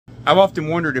I've often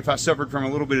wondered if I suffered from a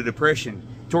little bit of depression.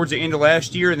 Towards the end of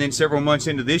last year and then several months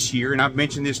into this year, and I've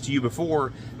mentioned this to you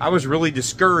before, I was really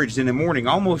discouraged in the morning,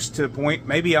 almost to the point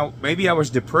maybe I was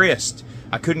depressed.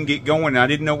 I couldn't get going. I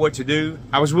didn't know what to do.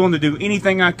 I was willing to do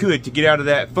anything I could to get out of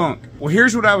that funk. Well,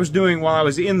 here's what I was doing while I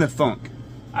was in the funk.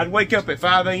 I'd wake up at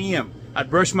 5 a.m. I'd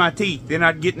brush my teeth, then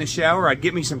I'd get in the shower, I'd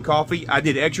get me some coffee, I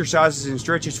did exercises and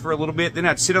stretches for a little bit, then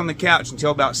I'd sit on the couch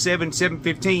until about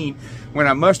 7:15 when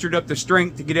I mustered up the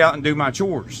strength to get out and do my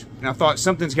chores. And I thought,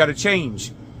 something's got to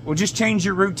change. Well, just change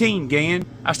your routine, Gan.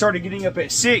 I started getting up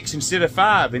at 6 instead of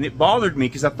 5, and it bothered me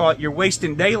because I thought, you're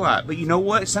wasting daylight. But you know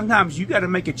what? Sometimes you got to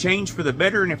make a change for the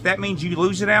better, and if that means you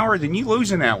lose an hour, then you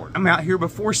lose an hour. I'm out here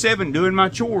before 7 doing my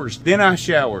chores. Then I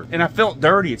showered, and I felt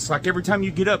dirty. It's like every time you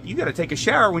get up, you got to take a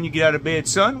shower when you get out of bed,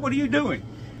 son. What are you doing?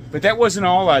 But that wasn't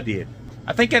all I did.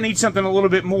 I think I need something a little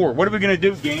bit more. What are we going to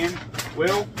do, Gan?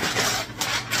 Well,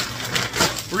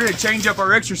 we're going to change up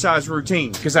our exercise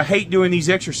routine because I hate doing these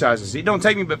exercises. It don't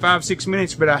take me but 5-6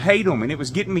 minutes, but I hate them, and it was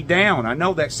getting me down. I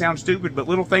know that sounds stupid, but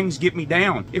little things get me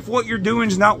down. If what you're doing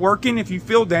is not working, if you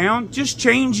feel down, just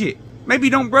change it. Maybe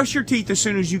don't brush your teeth as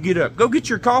soon as you get up. Go get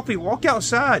your coffee, walk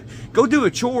outside, go do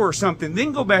a chore or something,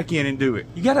 then go back in and do it.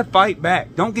 You got to fight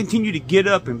back. Don't continue to get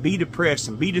up and be depressed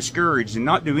and be discouraged and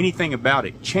not do anything about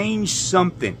it. Change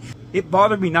something. It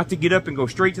bothered me not to get up and go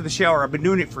straight to the shower. I've been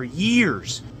doing it for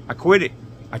years. I quit it.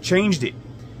 I changed it.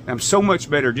 And I'm so much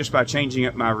better just by changing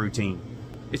up my routine.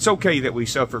 It's okay that we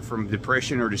suffer from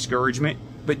depression or discouragement,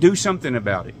 but do something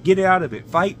about it. Get out of it.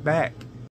 Fight back.